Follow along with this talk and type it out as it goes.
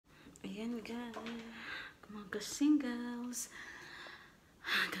Ayan guys, mga singles.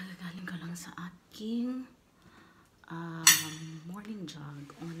 Gagagaling ko lang sa aking morning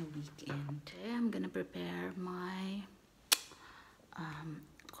jog on a weekend. Today I'm gonna prepare my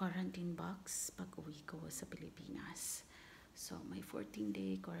quarantine box pag uwi ko sa Pilipinas. So my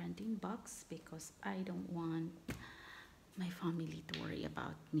 14-day quarantine box because I don't want my family to worry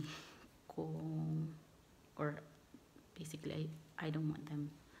about me. Basically I don't want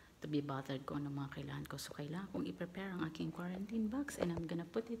them to be bothered kung ano mga kailangan ko. So, kailangan kong i-prepare ang aking quarantine box and I'm gonna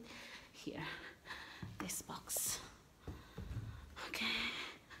put it here. This box. Okay.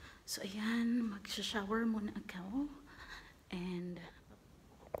 So, ayan. Mag-shower muna ako. And,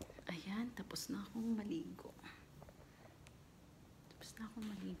 ayan. Tapos na akong maligo.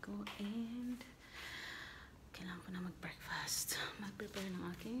 And, kailangan ko na mag-breakfast. Mag-prepare ng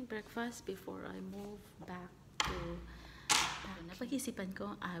aking breakfast before I move back to napag-isipan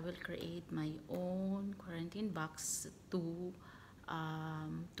ko, I will create my own quarantine box to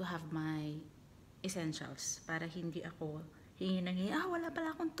have my essentials para hindi ako hingi wala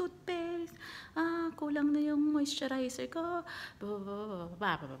pala akong toothpaste, kulang na yung moisturizer ko,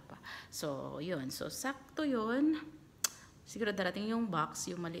 so yun, so sakto yun. Siguro darating yung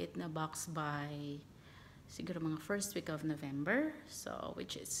box, yung maliit na box by siguro mga first week of November, so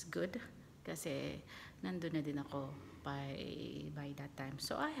which is good kasi nandun na din ako by that time.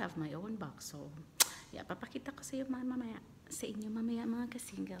 So I have my own box. So yeah, papakita ko sa inyo mamaya mga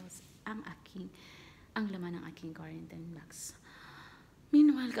ka-singles ang laman ng aking quarantine box.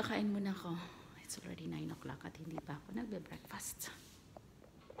 Meanwhile, kakain muna ako. It's already 9 o'clock at hindi pa ako nagbe-breakfast.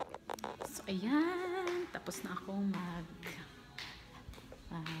 So ayan, tapos na akong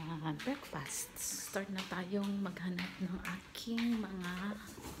breakfast. Start na tayong maghanap ng aking mga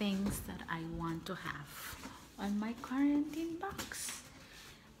things that I want to have on my quarantine box.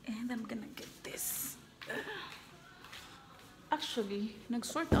 And I'm gonna get this. Actually,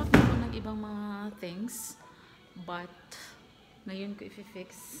 nag-sort out na ako ng ibang mga things, but ngayon ko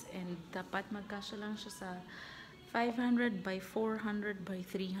i-fix and dapat magkasya lang siya sa 500 by 400 by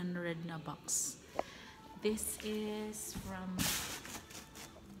 300 na box. This is from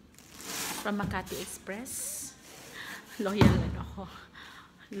Makati Express. Loyal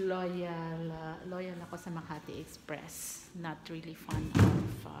ako sa Makati Express. Not really fan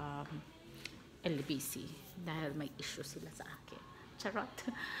of LBC dahil may issue sila sa akin. Charot.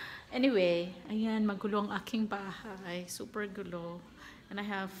 Anyway, ayan, magulo ang aking bahay. Super gulo. And I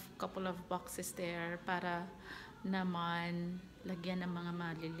have a couple of boxes there para naman lagyan ng mga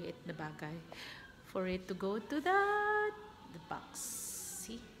maliliit na bagay for it to go to the box.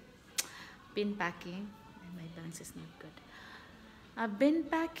 See? Bin packing. My balance is not good. I've been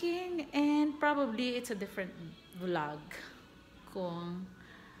packing and probably it's a different vlog kung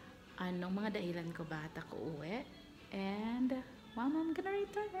anong mga dahilan ko bakit ako uwi and when I'm gonna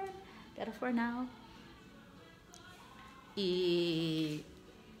return. Pero for now,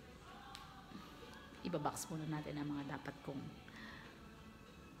 ibabox muna natin ang mga dapat kong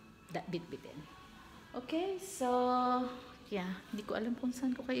bit-bitin. Okay, so yeah, hindi ko alam kung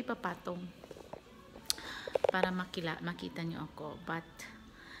saan ko kayo ipapatong para makita nyo ako, but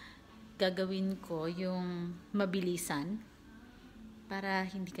gagawin ko yung mabilisan para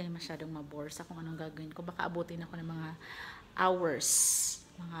hindi kayo masyadong mabore sa kung anong gagawin ko. Baka abutin ako ng mga hours,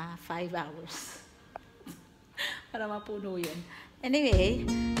 mga 5 hours para mapuno yun. Anyway,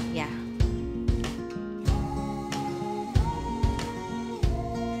 yeah.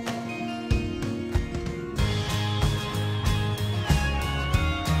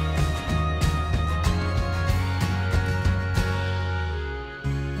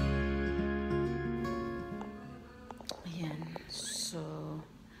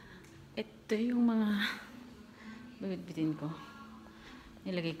 Ito yung mga bibit-bitin ko.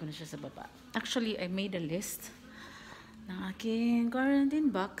 Nilagay ko na siya sa baba. Actually, I made a list ng aking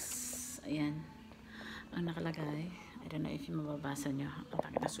quarantine box. Ayan. Ang nakalagay. I don't know if yung mababasa nyo. Ang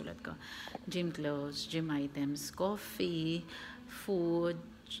tangin na sulat ko. Gym clothes, gym items, coffee, food,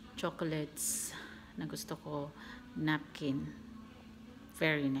 chocolates na gusto ko, napkin.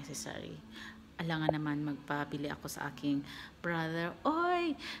 Very necessary. Alangan naman magpabili ako sa aking brother.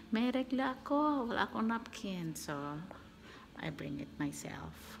 Oy, may regla ako. Wala akong napkin. So, I bring it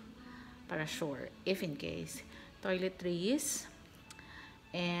myself. Para sure. If in case. Toiletries.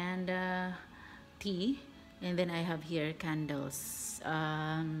 And tea. And then I have here candles.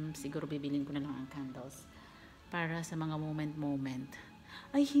 Siguro bibiling ko na lang ang candles. Para sa mga moment.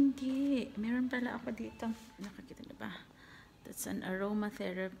 Ay, hindi. Meron pala ako dito. Nakakita na ba? That's an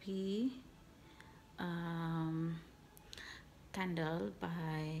aromatherapy candle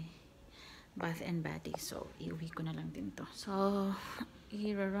by Bath and Body. So, iuwi ko na lang din to. So,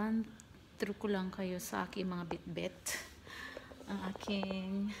 i-run through ko lang kayo sa aking mga bit-bit. Ang aking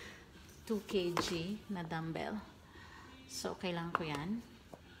 2 kg na dumbbell. So, kailangan ko yan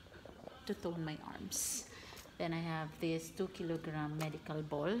to tone my arms. Then, I have this 2 kilogram medical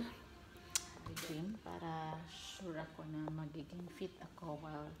ball. Gym para sure ako na magiging fit ako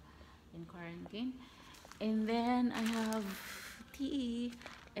while in quarantine. And then, I have tea.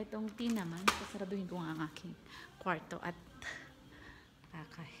 Etong tea naman, sasaraduhin ko ang aking kwarto at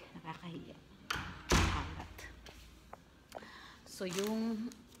nakakahiya. Nakalat. So, yung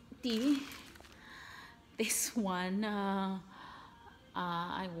tea, this one,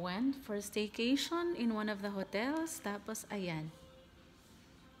 I went for staycation in one of the hotels. Tapos, ayan.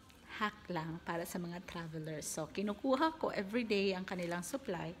 Hack lang para sa mga travelers. So, kinukuha ko everyday ang kanilang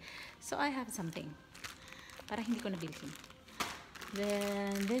supply. So, I have something. Para hindi ko nabilhin.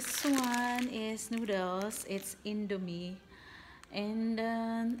 Then, this one is noodles. It's Indomie. And,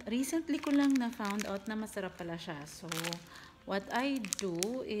 recently ko lang na-found out na masarap pala siya. So, what I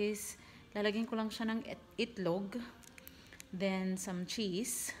do is, lalagyan ko lang siya ng itlog. Then, some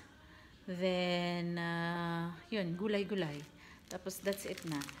cheese. Then, yun, gulay-gulay. Tapos, that's it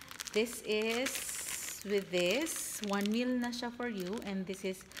na. This is, with this, 1 meal na siya for you. And this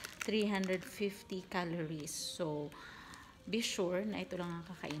is 350 calories. So, be sure na ito lang ang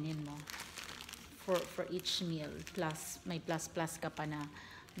kakainin mo. For each meal. Plus, may plus ka pa na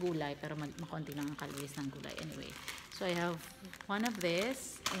gulay. Pero makonti lang ang calories ng gulay. Anyway. So, I have one of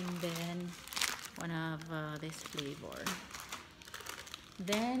this. And then, one of this flavor.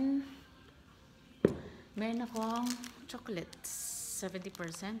 Then, meron akong chocolates. 70%.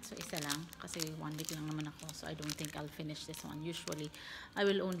 So, isa lang. Kasi 1 week lang naman ako. So, I don't think I'll finish this one. Usually, I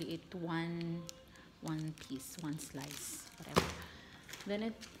will only eat one piece, one slice. Whatever.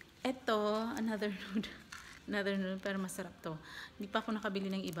 Then, ito, another noodle. Pero masarap to. Hindi pa ako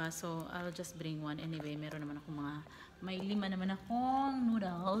nakabili ng iba. So, I'll just bring one. Anyway, meron naman ako may 5 naman akong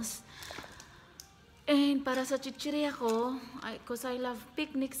noodles. And, para sa chichirya ko, because I love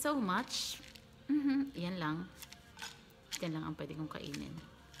picnic so much, yan lang. Yan lang ang pwede kong kainin.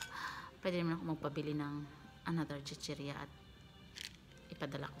 Pwede naman ako magpabili ng another chichirya at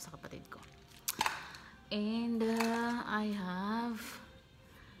ipadala ko sa kapatid ko. And I have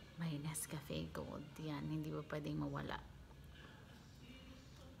my Nescafe Gold. Yan, hindi ba pwedeng mawala.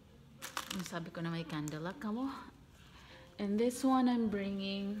 Sabi ko na may candle ako. And this one I'm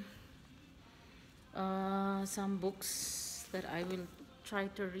bringing some books that I will try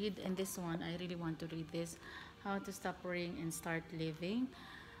to read. And this one, I really want to read this. How to Stop Worrying and Start Living.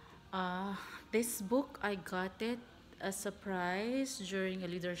 This book, I got it as a surprise during a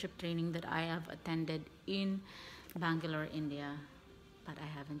leadership training that I have attended in Bangalore, India. But I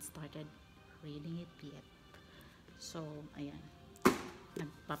haven't started reading it yet. So, ayan.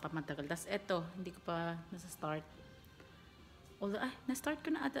 Nagpapamatagal. Tapos eto, hindi ko pa nasa-start. Although, na-start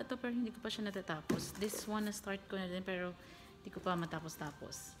ko na ata ito pero hindi ko pa siya natatapos. This one, na-start ko na din pero hindi ko pa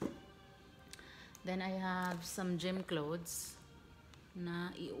matapos-tapos. Then, I have some gym clothes na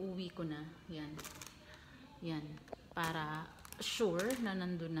iuwi ko na. Yan. Yan. Para sure na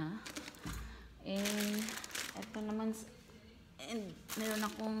nandun na. And, ito naman, and meron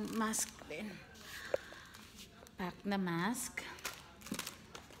akong mask din. Pack na mask.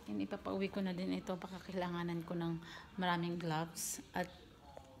 And, ipapauwi ko na din ito. Baka kailanganan ko ng maraming gloves at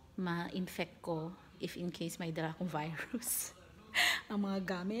ma-infect ko if in case may dala akong virus. Ang mga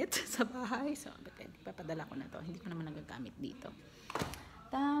gamit sa bahay. So, ipapadala ko na to. Hindi ko naman nagagamit dito.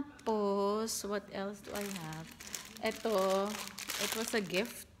 Tapos, what else do I have? Ito, it was a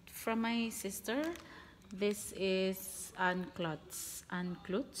gift from my sister. This is unclots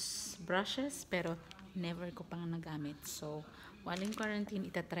brushes, pero never ko pang nagamit. So, while in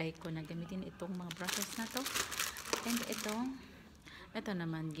quarantine, itatry ko na gamitin itong mga brushes na to. And ito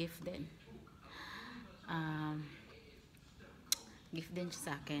naman, gift din. Gift din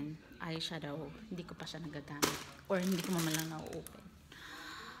siya sa akin. Eyeshadow. Hindi ko pa siya nagagamit. Or hindi ko man lang na-open.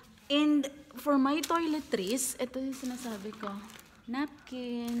 And for my toiletries, ito yung sinasabi ko.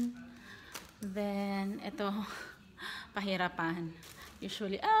 Napkin. Then, ito. Pahirapan.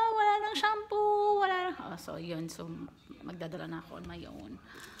 Usually, wala nang shampoo. Wala nang... so, yun. So, magdadala na ako on my own.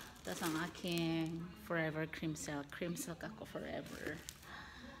 Tapos ang aking forever cream silk. Cream silk ako forever.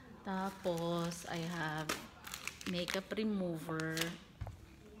 Tapos, I have makeup remover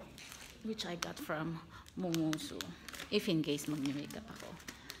which I got from Mumusu. If in case magme-makeup ako.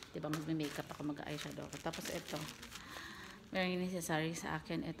 Diba magme-makeup ako, mag-eyeshadow ako. Tapos ito. Very necessary sa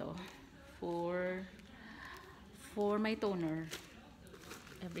akin ito. For my toner.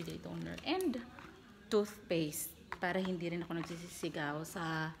 everyday toner, and toothpaste para hindi rin ako nagsisisigaw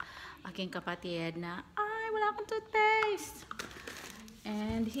sa aking kapatid na, ay, wala akong toothpaste.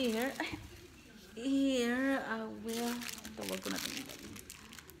 And here I will, tawag ko natin ito.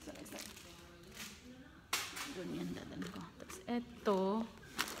 So, next time. Ganyan dadan ko. Tapos, ito,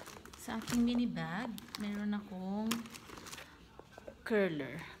 sa aking mini bag, meron akong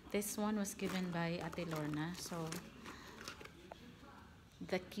curler. This one was given by Ate Lorna. So,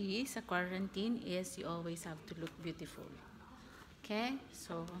 the key sa quarantine is you always have to look beautiful. Okay?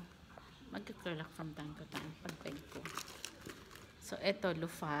 So, mag-curl ako from time to time. Pag-peg ko. So, ito,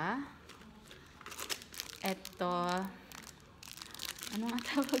 lufa. Ito, ano nga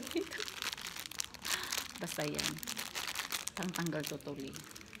tawag dito? Basta yan. Tanggal totally.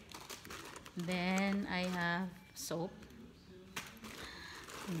 Then, I have soap.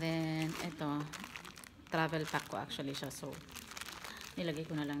 Then, ito, travel pack ko actually siya. So, nilagay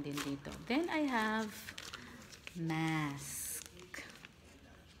ko na lang din dito. Then, I have mask.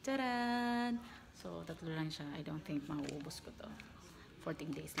 Taran! So, tatlo lang siya. I don't think mauubos ko to.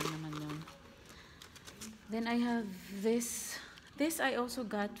 14 days lang naman yun. Then, I have this. This I also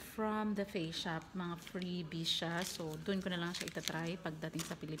got from the face shop. Mga freebies siya. So, dun ko na lang siya itatry pagdating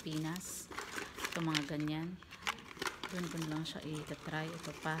sa Pilipinas. Ito mga ganyan. Dun ko na lang siya itatry. Ito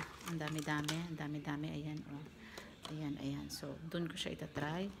pa. Ang dami-dami. Ang dami-dami. Ayan. Oh. Ayan, ayan. So, dun ko siya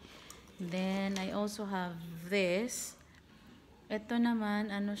itatry. Then, I also have this. Ito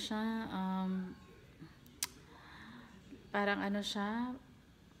naman, ano siya, parang ano siya,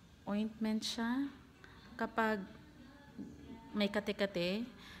 ointment siya. Kapag may kate-kate,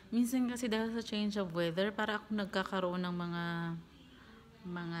 minsan kasi dahil sa change of weather, para ako nagkakaroon ng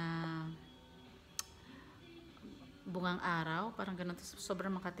mga bungang araw, parang ganun,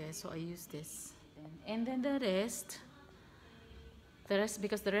 sobrang makate. So, I use this. And then the rest,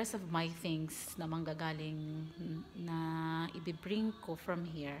 because the rest of my things na manggagaling na ibibring ko from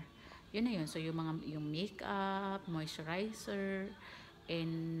here, yun na yun. So, yung makeup, moisturizer,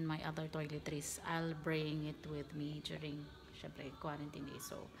 and my other toiletries, I'll bring it with me during, syempre, quarantine day.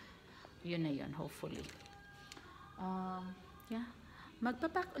 So, yun na yun, hopefully. Yeah.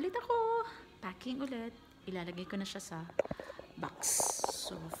 Magpapack ulit ako. Packing ulit. Ilalagay ko na siya sa box.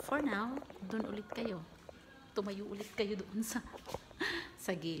 So, for now, dun ulit kayo. Tumayo ulit kayo doon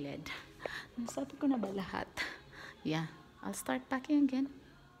sa gilid. Nasabi ko na ba lahat? Yeah. I'll start packing again.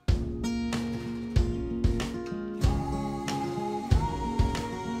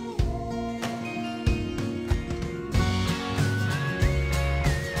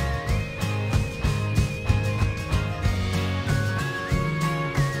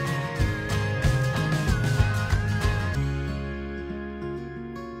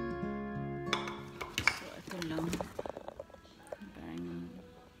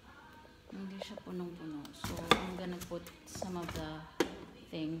 Some of the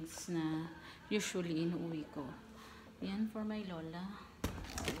things na usually inuwi ko. Yan for my lola.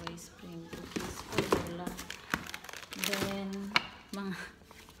 Always bring cookies for lola. Then,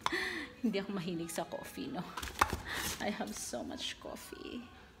 hindi ako mahilig sa coffee, no? I have so much coffee.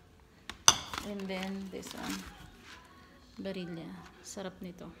 And then, this one. Barilla. Sarap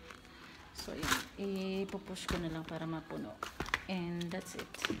nito. So, yan. Ipupush ko na lang para mapuno. And that's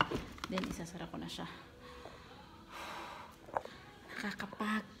it. Then, isasara ko na siya.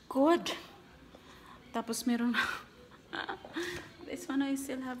 Nakakapagod. Tapos meron this one I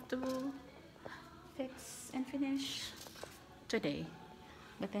still have to fix and finish today.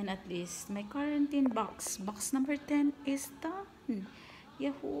 But then at least my quarantine box number 10 is done.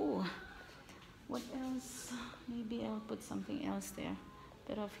 Yahoo! What else? Maybe I'll put something else there.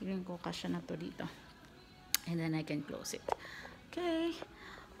 Pero feeling ko kasya na to dito. And then I can close it. Okay.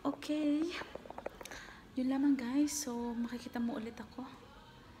 Okay. Yun lamang guys. So, makikita mo ulit ako.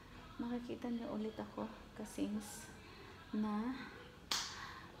 Makikita niyo ulit ako. Kasi na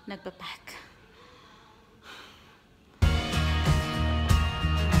nagpapack.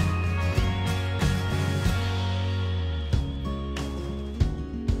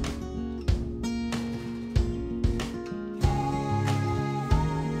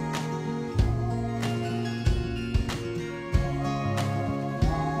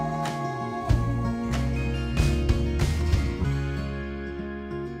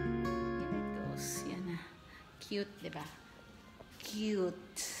 Cute, diba?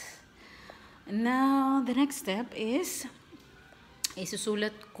 Cute. Now, the next step is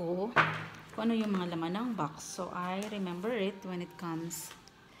isusulat ko kung ano yung mga laman ng box. So, I remember it when it comes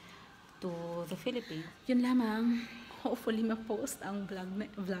to the Philippines. Yun lamang. Hopefully, ma-post ang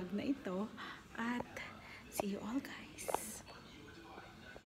vlog na ito. At see you all guys.